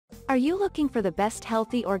Are you looking for the best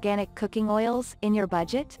healthy organic cooking oils in your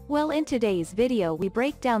budget? Well, in today's video we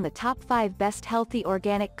break down the top 5 best healthy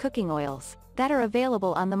organic cooking oils that are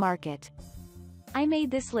available on the market. I made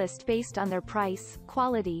this list based on their price,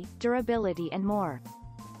 quality, durability and more.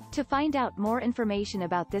 To find out more information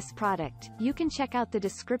about this product, you can check out the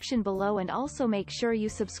description below and also make sure you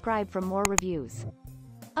subscribe for more reviews.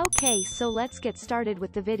 Okay, so let's get started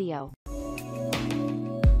with the video.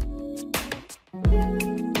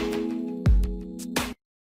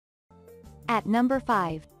 At number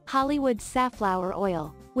 5, Hollywood Safflower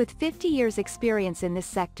Oil. With 50 years experience in this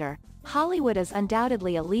sector, Hollywood is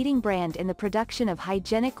undoubtedly a leading brand in the production of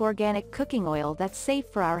hygienic organic cooking oil that's safe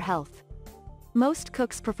for our health. Most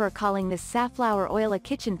cooks prefer calling this safflower oil a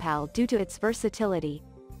kitchen pal due to its versatility.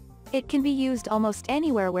 It can be used almost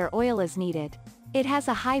anywhere where oil is needed. It has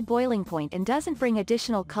a high boiling point and doesn't bring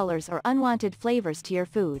additional colors or unwanted flavors to your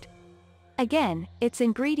food. Again, its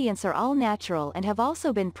ingredients are all natural and have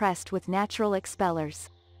also been pressed with natural expellers.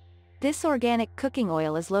 This organic cooking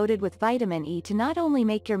oil is loaded with vitamin E to not only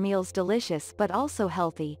make your meals delicious but also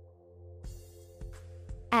healthy.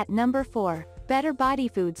 At number 4, Better Body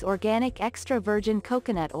Foods Organic Extra Virgin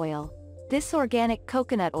Coconut Oil. This organic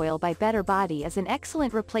coconut oil by Better Body is an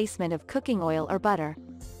excellent replacement of cooking oil or butter.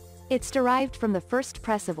 It's derived from the first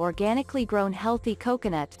press of organically grown healthy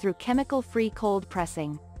coconut through chemical-free cold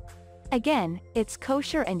pressing. Again, it's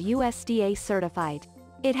kosher and USDA certified.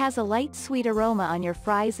 It has a light sweet aroma on your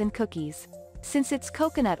fries and cookies. Since it's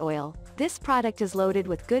coconut oil, this product is loaded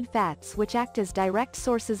with good fats which act as direct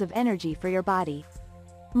sources of energy for your body.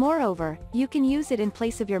 Moreover, you can use it in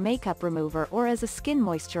place of your makeup remover or as a skin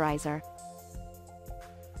moisturizer.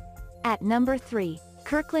 At number 3,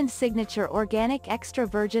 Kirkland Signature Organic Extra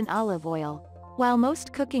Virgin Olive Oil. While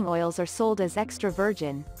most cooking oils are sold as extra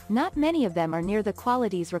virgin, not many of them are near the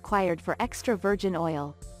qualities required for extra virgin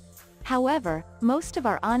oil. However, most of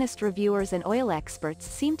our honest reviewers and oil experts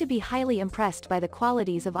seem to be highly impressed by the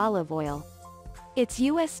qualities of olive oil. It's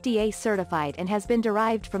USDA certified and has been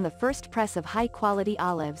derived from the first press of high-quality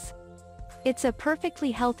olives. It's a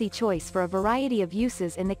perfectly healthy choice for a variety of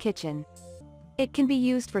uses in the kitchen. It can be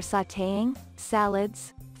used for sautéing,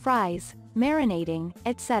 salads, fries, marinating,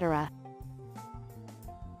 etc.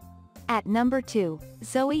 At number 2,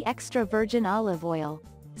 Zoe Extra Virgin Olive Oil.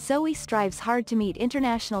 Zoe strives hard to meet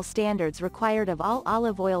international standards required of all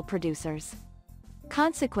olive oil producers.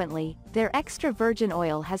 Consequently, their extra virgin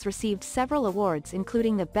oil has received several awards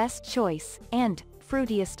including the Best Choice and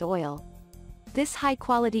Fruitiest Oil. This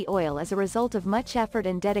high-quality oil is a result of much effort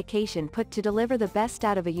and dedication put to deliver the best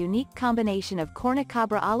out of a unique combination of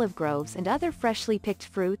cornucobra olive groves and other freshly picked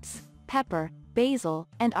fruits, pepper, basil,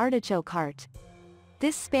 and artichoke heart.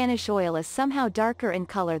 This Spanish oil is somehow darker in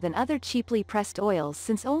color than other cheaply pressed oils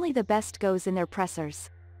since only the best goes in their pressers.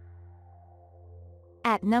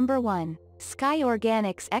 At number 1, Sky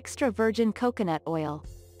Organics Extra Virgin Coconut Oil.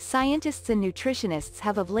 Scientists and nutritionists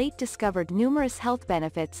have of late discovered numerous health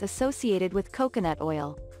benefits associated with coconut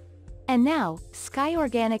oil. And now, Sky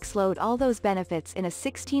Organics load all those benefits in a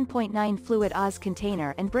 16.9 fluid Oz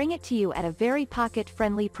container and bring it to you at a very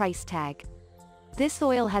pocket-friendly price tag. This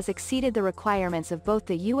oil has exceeded the requirements of both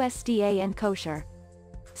the USDA and kosher.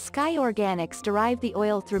 Sky Organics derive the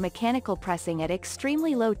oil through mechanical pressing at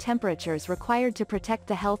extremely low temperatures required to protect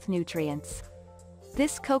the health nutrients.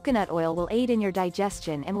 This coconut oil will aid in your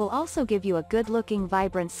digestion and will also give you a good-looking,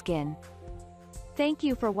 vibrant skin. Thank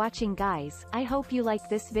you for watching, guys. I hope you like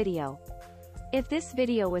this video. If this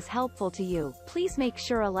video was helpful to you, please make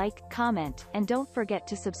sure a like, comment, and don't forget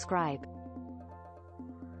to subscribe.